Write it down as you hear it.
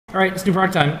All right, it's new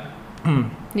product time.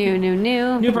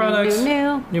 New products.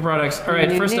 New products. All right,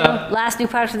 first up. Last new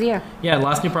product of the year. Yeah,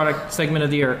 last new product segment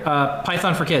of the year.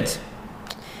 Python for Kids.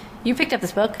 You picked up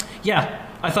this book. Yeah,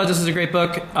 I thought this was a great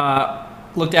book.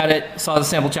 Looked at it, saw the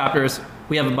sample chapters.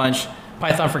 We have a bunch.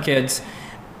 Python for Kids.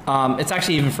 It's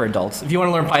actually even for adults. If you want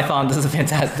to learn Python, this is a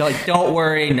fantastic. Like, don't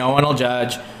worry, no one will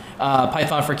judge.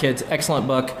 Python for Kids, excellent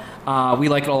book. We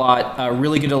like it a lot.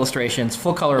 Really good illustrations.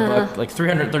 Full color book, like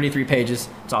 333 pages.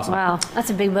 It's awesome. Wow, that's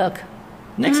a big book.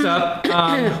 Next up,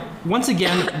 once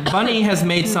again, Bunny has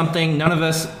made something none of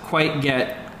us quite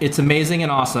get. It's amazing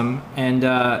and awesome, and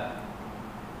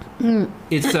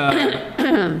it's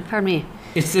pardon me.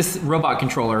 It's this robot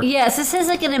controller. Yes, this is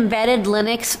like an embedded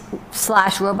Linux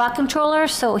 / robot controller.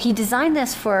 So he designed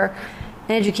this for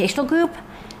an educational group.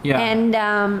 Yeah.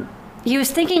 And he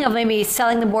was thinking of maybe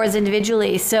selling the boards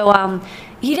individually. So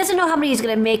he doesn't know how many he's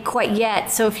going to make quite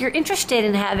yet. So if you're interested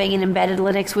in having an embedded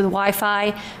Linux with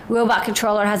Wi-Fi, robot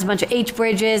controller has a bunch of H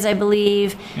bridges, I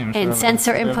believe, and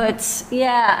sensor inputs.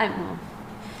 Yeah.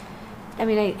 I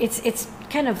mean, it's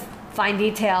kind of fine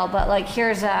detail, but like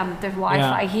here's there's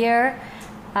Wi-Fi here.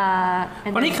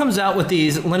 And Bunny comes out with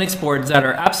these Linux boards that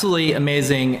are absolutely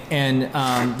amazing, and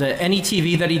the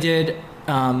NETV that he did,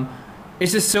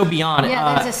 it's just so beyond.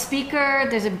 Yeah, there's a speaker,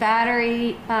 there's a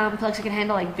battery, plugs that can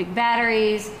handle like big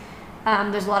batteries.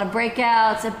 There's a lot of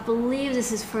breakouts. I believe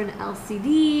this is for an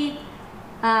LCD.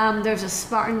 There's a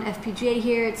Spartan FPGA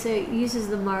here. It uses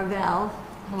the Marvell.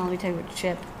 Hold on, let me tell you which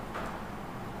chip.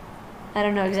 I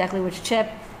don't know exactly which chip.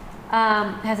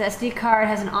 Has an SD card,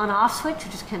 has an on-off switch,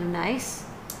 which is kind of nice.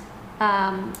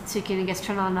 So you can, I guess,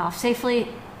 turn on and off safely.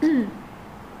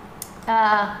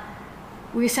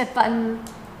 Reset button,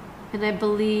 and I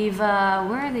believe, where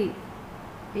are the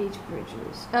H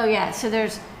bridges? Oh yeah, so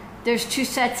there's 2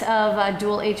 sets of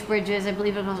dual H bridges. I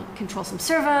believe it'll control some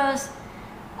servos.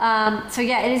 So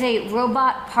yeah, it is a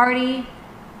robot party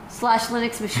 /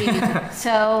 Linux machine.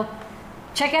 So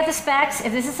check out the specs.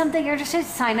 If this is something you're interested in,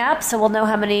 sign up so we'll know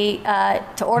how many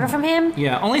to order from him.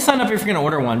 Yeah, only sign up if you're going to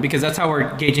order one, because that's how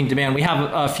we're gauging demand. We have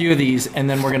a few of these, and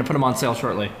then we're going to put them on sale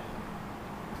shortly.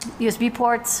 USB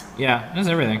ports. Yeah, that's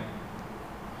everything.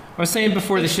 I was saying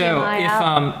before the show,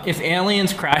 if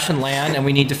aliens crash and land and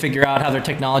we need to figure out how their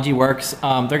technology works,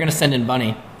 they're going to send in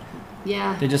Bunny.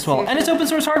 Yeah. They just will. And it's open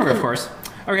source hardware, of course.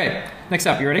 Okay, next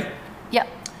up, you ready? Yep.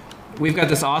 We've got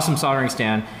this awesome soldering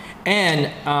stand, and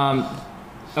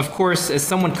of course, as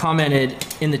someone commented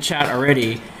in the chat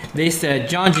already, they said,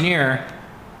 John Janier,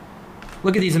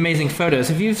 look at these amazing photos.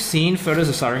 Have you seen photos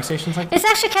of soldering stations like this?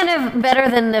 It's actually kind of better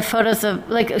than the photos of,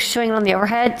 like, showing it on the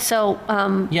overhead. So,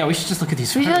 yeah, we should just look at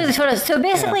these we photos. should look at these photos. So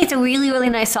basically, It's a really, really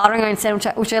nice soldering iron stand,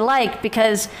 which I like,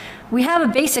 because we have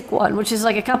a basic one, which is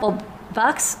like a couple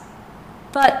bucks.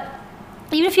 But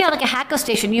even if you have like a Hacko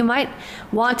station, you might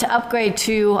want to upgrade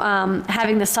to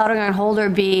having the soldering iron holder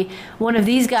be one of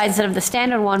these guys instead of the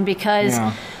standard one, because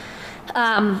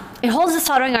it holds the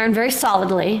soldering iron very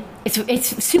solidly.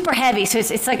 It's super heavy, so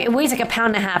it's like, it weighs like 1.5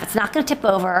 pounds. It's not going to tip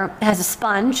over. It has a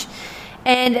sponge,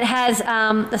 and it has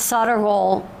the solder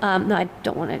roll. No, I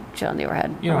don't want to show on the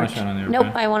overhead. You don't want to show it on the overhead?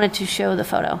 Nope, I wanted to show the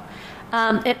photo.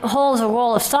 It holds a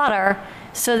roll of solder,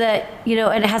 so that,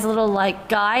 and it has a little like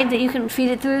guide that you can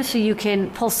feed it through, so you can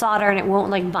pull solder and it won't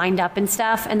like bind up and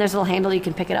stuff. And there's a little handle you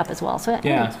can pick it up as well. So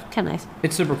yeah, it's kind of nice.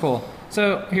 It's super cool.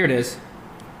 So here it is.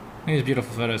 These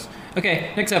beautiful photos.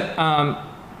 Okay, next up,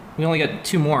 we only got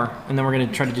 2 more, and then we're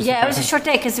gonna try to do. Yeah, it was a short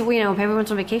day because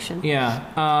everyone's on vacation.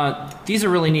 Yeah, these are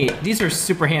really neat. These are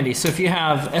super handy. So if you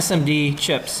have SMD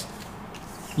chips,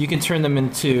 you can turn them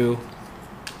into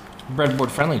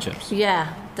breadboard-friendly chips.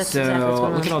 Yeah. That's so exactly what's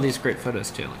going on. Look at all these great photos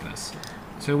too. Look at this.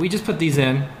 So we just put these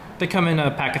in. They come in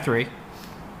a pack of 3.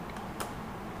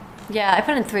 Yeah, I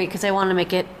put in 3 because I want to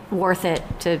make it worth it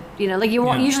to, like you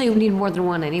won't usually need more than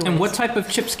one anyway. And what type of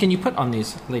chips can you put on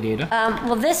these, Lady Ada?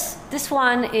 Well, this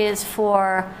one is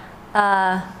for,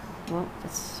 well,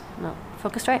 that's not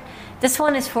focused right. This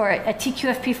one is for a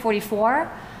TQFP44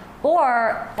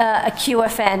 or a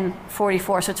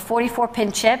QFN44. So it's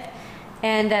 44-pin chip.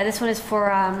 And this one is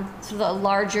for sort of a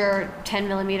larger 10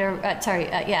 millimeter,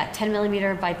 10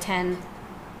 millimeter by 10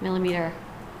 millimeter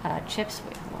chips.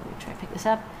 Wait, hold on, let me try to pick this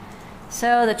up.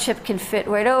 So the chip can fit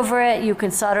right over it. You can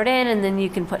solder it in, and then you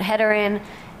can put header in.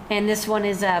 And this one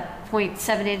is a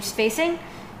 0.7-inch spacing.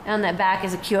 And on that back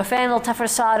is a QFN, a little tougher to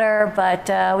solder, but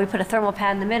we put a thermal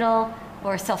pad in the middle,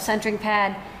 or a self-centering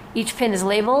pad. Each pin is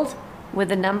labeled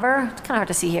with a number. It's kind of hard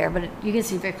to see here, but you can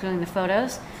see very clearly in the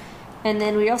photos. And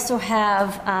then we also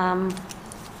have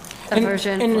a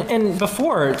version. And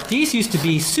before, these used to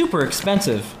be super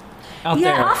expensive out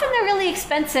there. Yeah, often they're really really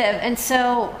expensive, and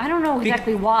so I don't know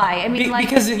exactly why. I mean,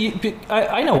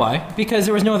 I know why. Because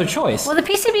there was no other choice. Well, the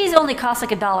PCBs only cost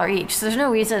like $1 each, so there's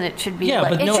no reason it should be. Yeah,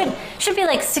 like, but it should be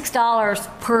like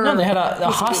 $6 per. No, they had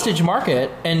a hostage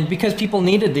market, and because people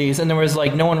needed these, and there was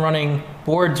like no one running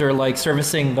boards or like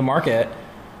servicing the market,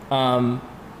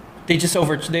 they just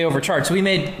overcharged. So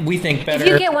we think better. If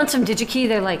you get ones from DigiKey,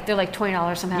 they're like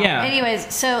 $20 somehow. Yeah.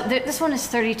 Anyways, so this one is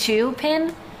 32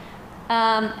 pin.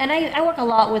 And I work a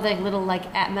lot with like little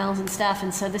like Atmels and stuff,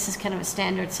 and so this is kind of a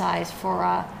standard size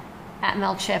for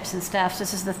Atmel chips and stuff. So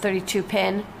this is the 32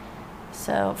 pin.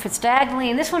 So it fits diagonally,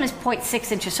 and this one is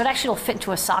 0.6 inches, so it actually will fit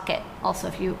into a socket. Also,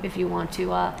 if you want to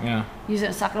use it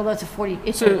in a socket, although it's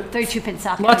a 32 pin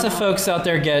socket. Lots of folks out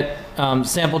there get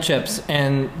sample chips,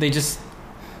 and they just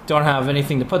don't have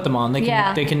anything to put them on.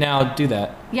 They can now do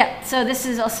that. Yeah. So this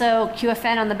is also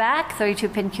QFN on the back, 32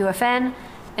 pin QFN.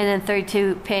 And then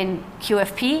 32 pin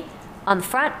QFP on the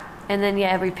front, and then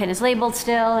every pin is labeled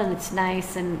still, and it's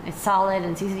nice and it's solid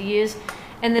and it's easy to use.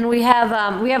 And then we have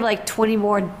like 20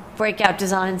 more breakout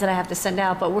designs that I have to send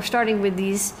out, but we're starting with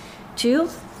these two.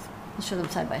 I'll show them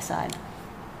side by side.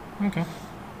 Okay.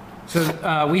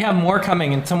 So we have more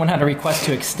coming, and someone had a request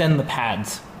to extend the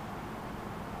pads.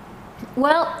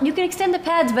 Well, you can extend the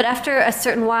pads, but after a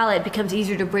certain while, it becomes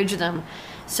easier to bridge them.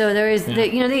 So there is,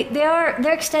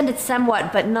 they're extended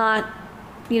somewhat, but not,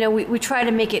 we try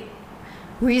to make it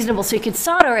reasonable so you can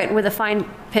solder it with a fine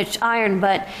pitched iron.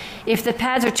 But if the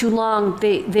pads are too long,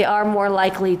 they are more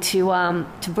likely to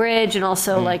bridge, and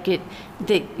also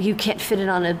you can't fit it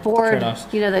on a board.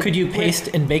 Could you paste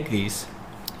and bake these?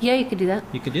 Yeah, you could do that.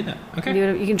 You could do that.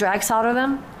 Okay. You can drag solder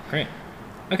them. Great.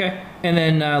 Okay. And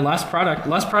then last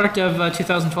product of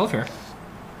 2012 here.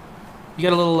 You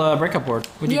got a little breakup board.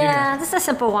 What'd you do here? This is a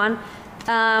simple one.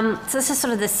 So this is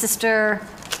sort of the sister.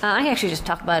 I can actually just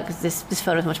talk about it because this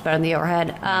photo is much better than the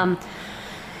overhead.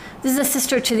 This is a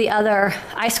sister to the other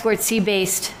I2C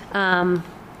based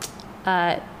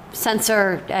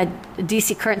sensor,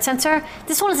 DC current sensor.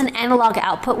 This one is an analog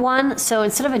output one. So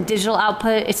instead of a digital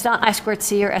output, it's not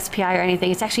I2C or SPI or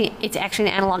anything. It's actually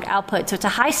an analog output. So it's a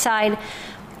high side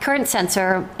current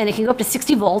sensor, and it can go up to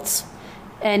 60 volts.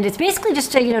 And it's basically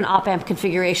just an op-amp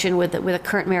configuration with a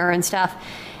current mirror and stuff.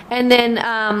 And then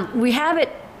we have it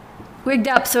rigged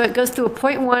up so it goes through a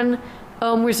 0.1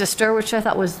 ohm resistor, which I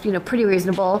thought was pretty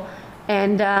reasonable.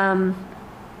 And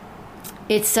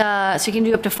it's so you can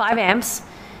do up to 5 amps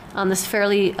on this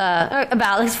fairly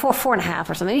about like 4.5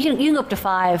 or something. You can go up to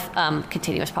 5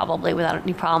 continuous probably without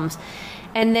any problems.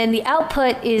 And then the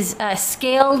output is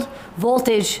scaled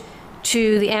voltage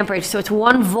to the amperage, so it's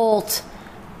 1 volt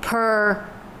per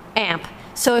amp.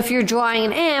 So if you're drawing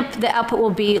an amp, the output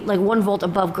will be like 1 volt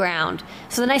above ground.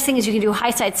 So the nice thing is you can do high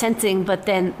side sensing, but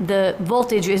then the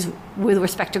voltage is with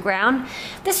respect to ground.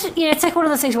 This, it's like one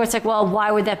of those things where it's like, well,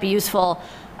 why would that be useful?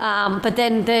 But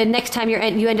then the next time you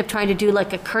end up trying to do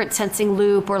like a current sensing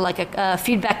loop or like a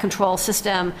feedback control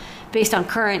system based on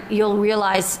current, you'll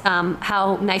realize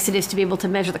how nice it is to be able to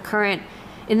measure the current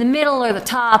in the middle or the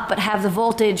top, but have the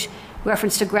voltage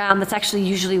reference to ground. That's actually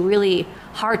usually really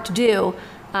hard to do.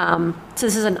 So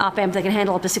this is an op amp that can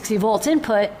handle up to 60 volts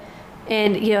input,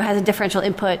 and has a differential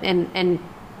input and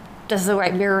does the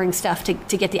right mirroring stuff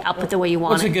to get the output the way you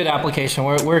want. What's a good application?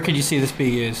 Where could you see this be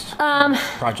used?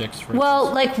 Projects.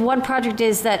 Well, like one project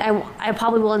is that I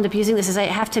probably will end up using this is I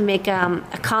have to make a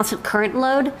constant current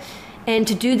load. And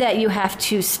to do that, you have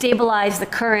to stabilize the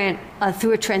current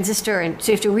through a transistor. And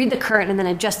so you have to read the current and then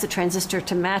adjust the transistor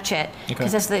to match it.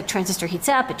 Because as the transistor heats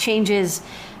up, it changes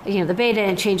the beta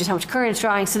and changes how much current it's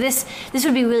drawing. So this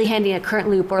would be really handy in a current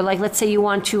loop. Or like, let's say you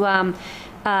want to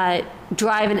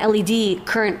drive an LED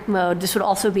current mode. This would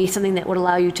also be something that would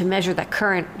allow you to measure that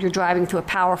current you're driving through a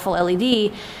powerful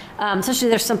LED. Especially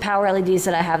there's some power LEDs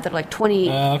that I have that are like 20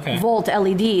 volt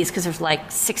LEDs because there's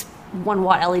like 6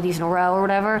 1-watt LEDs in a row or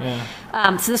whatever.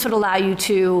 Yeah. So this would allow you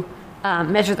to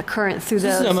measure the current through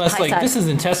those. This is almost like this is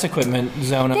in test equipment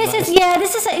zone.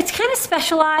 It's kind of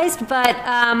specialized, but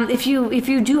if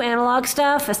you do analog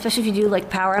stuff, especially if you do like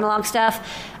power analog stuff,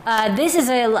 this is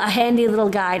a handy little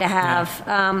guy to have.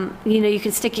 Yeah. You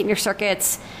can stick it in your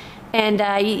circuits, and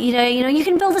you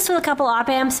can build this with a couple op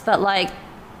amps, but like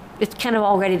it's kind of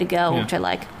all ready to go, which I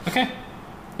like. Okay,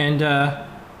 and.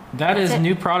 That is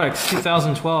new products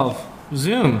 2012.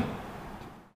 Zoom.